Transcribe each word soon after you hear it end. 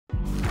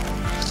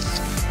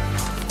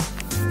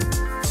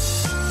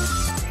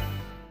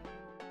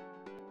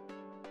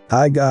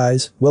Hi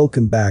guys,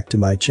 welcome back to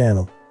my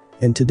channel.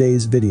 In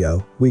today's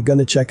video, we're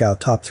gonna check out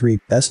top 3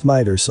 best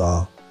miter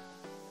saw.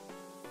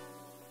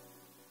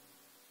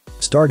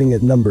 Starting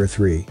at number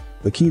 3,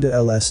 Makita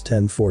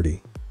LS1040.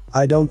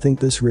 I don't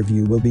think this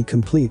review will be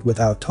complete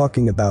without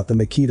talking about the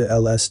Makita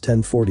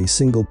LS1040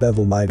 single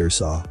bevel miter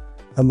saw.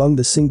 Among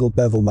the single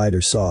bevel miter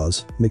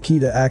saws,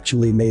 Makita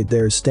actually made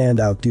theirs stand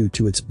out due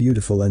to its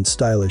beautiful and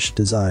stylish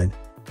design.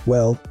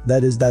 Well,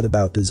 that is that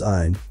about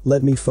design.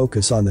 Let me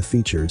focus on the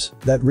features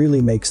that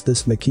really makes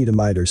this Makita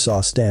miter saw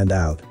stand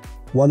out.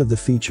 One of the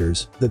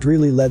features that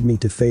really led me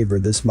to favor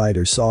this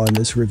miter saw in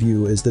this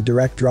review is the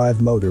direct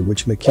drive motor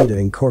which Makita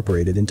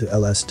incorporated into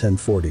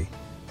LS1040.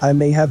 I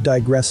may have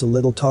digressed a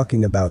little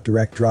talking about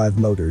direct drive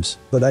motors,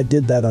 but I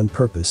did that on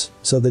purpose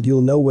so that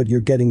you'll know what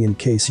you're getting in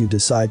case you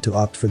decide to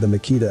opt for the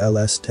Makita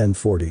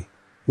LS1040.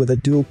 With a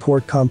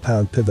dual-port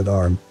compound pivot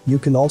arm, you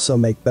can also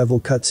make bevel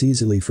cuts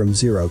easily from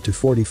 0 to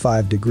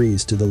 45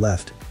 degrees to the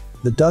left.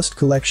 The dust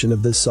collection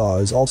of this saw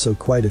is also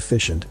quite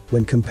efficient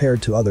when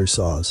compared to other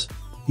saws.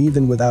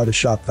 Even without a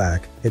shop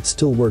vac, it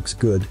still works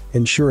good,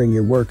 ensuring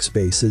your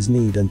workspace is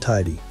neat and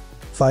tidy.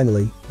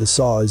 Finally, the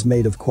saw is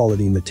made of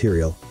quality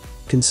material.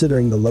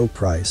 Considering the low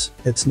price,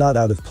 it's not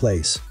out of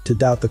place to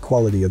doubt the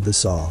quality of the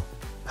saw.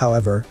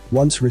 However,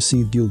 once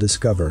received you'll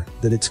discover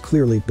that it's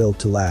clearly built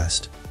to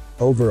last.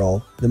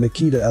 Overall, the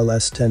Makita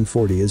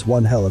LS1040 is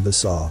one hell of a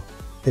saw.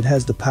 It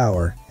has the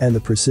power and the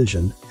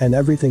precision and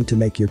everything to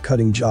make your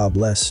cutting job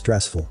less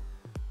stressful.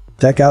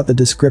 Check out the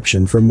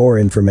description for more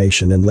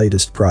information and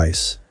latest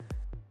price.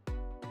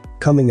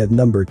 Coming at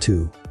number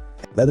 2.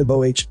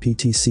 Metabo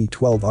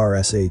HPTC12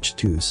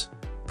 RSH2s.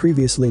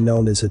 Previously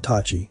known as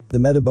Hitachi, the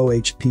Metabo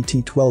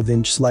HPT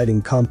 12-inch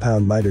sliding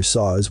compound miter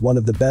saw is one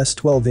of the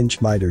best 12-inch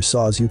miter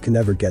saws you can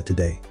ever get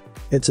today.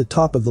 It's a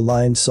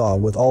top-of-the-line saw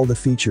with all the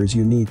features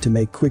you need to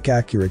make quick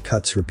accurate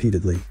cuts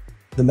repeatedly.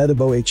 The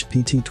Metabo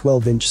HPT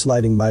 12-inch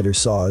sliding miter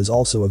saw is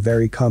also a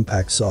very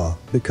compact saw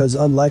because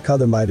unlike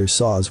other miter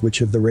saws which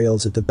have the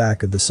rails at the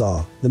back of the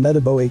saw, the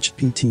Metabo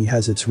HPT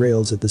has its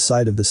rails at the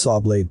side of the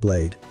saw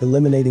blade,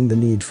 eliminating the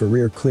need for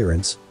rear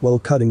clearance while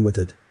cutting with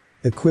it.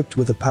 Equipped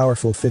with a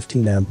powerful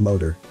 15-amp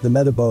motor, the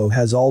Metabo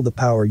has all the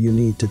power you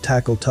need to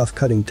tackle tough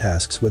cutting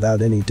tasks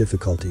without any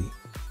difficulty.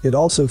 It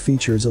also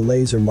features a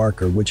laser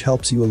marker which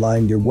helps you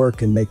align your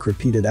work and make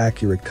repeated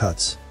accurate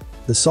cuts.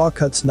 The saw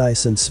cuts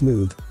nice and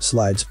smooth,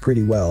 slides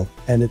pretty well,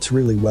 and it's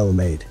really well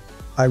made.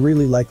 I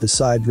really like the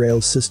side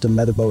rail system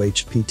Metabo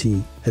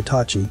HPT,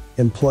 Hitachi,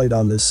 employed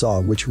on this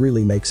saw which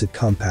really makes it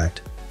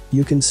compact.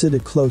 You can sit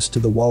it close to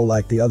the wall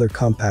like the other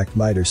compact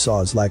miter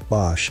saws like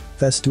Bosch,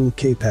 Festool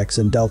Capex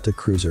and Delta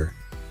Cruiser.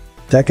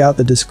 Check out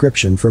the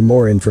description for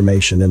more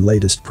information and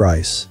latest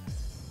price.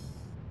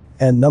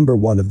 And number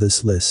 1 of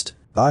this list.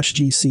 Bosch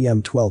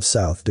GCM12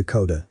 South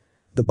Dakota.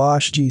 The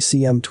Bosch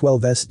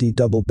GCM12 SD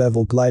double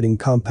bevel gliding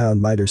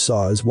compound miter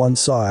saw is one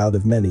saw out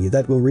of many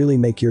that will really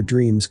make your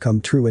dreams come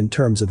true in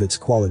terms of its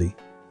quality.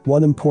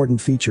 One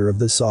important feature of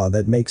the saw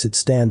that makes it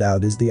stand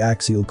out is the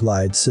axial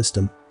glide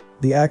system.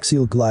 The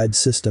axial glide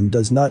system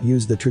does not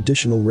use the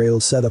traditional rail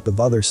setup of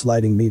other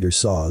sliding miter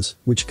saws,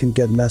 which can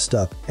get messed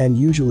up and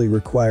usually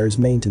requires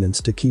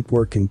maintenance to keep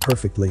working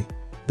perfectly.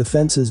 The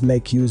fences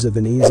make use of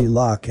an easy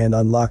lock and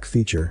unlock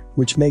feature,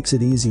 which makes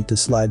it easy to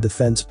slide the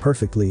fence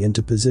perfectly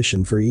into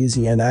position for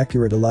easy and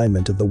accurate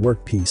alignment of the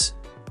workpiece.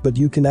 But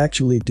you can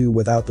actually do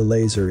without the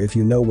laser if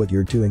you know what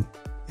you're doing.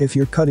 If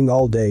you're cutting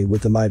all day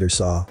with the miter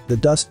saw, the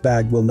dust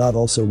bag will not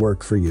also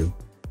work for you.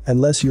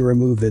 Unless you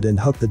remove it and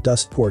hook the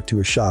dust port to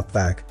a shop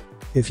vac.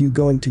 If you're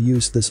going to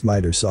use this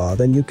miter saw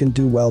then you can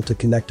do well to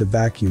connect a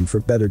vacuum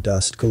for better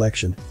dust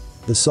collection.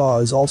 The saw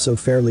is also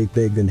fairly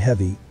big and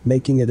heavy,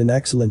 making it an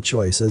excellent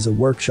choice as a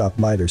workshop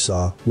miter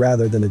saw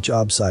rather than a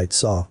job site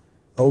saw.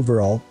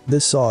 Overall,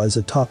 this saw is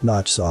a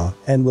top-notch saw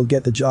and will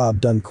get the job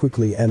done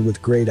quickly and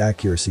with great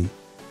accuracy.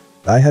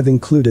 I have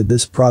included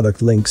this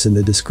product links in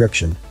the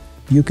description.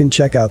 You can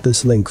check out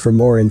this link for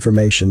more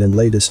information and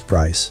latest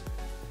price.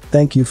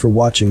 Thank you for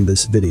watching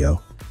this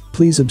video.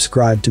 Please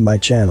subscribe to my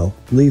channel,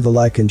 leave a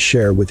like and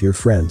share with your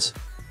friends.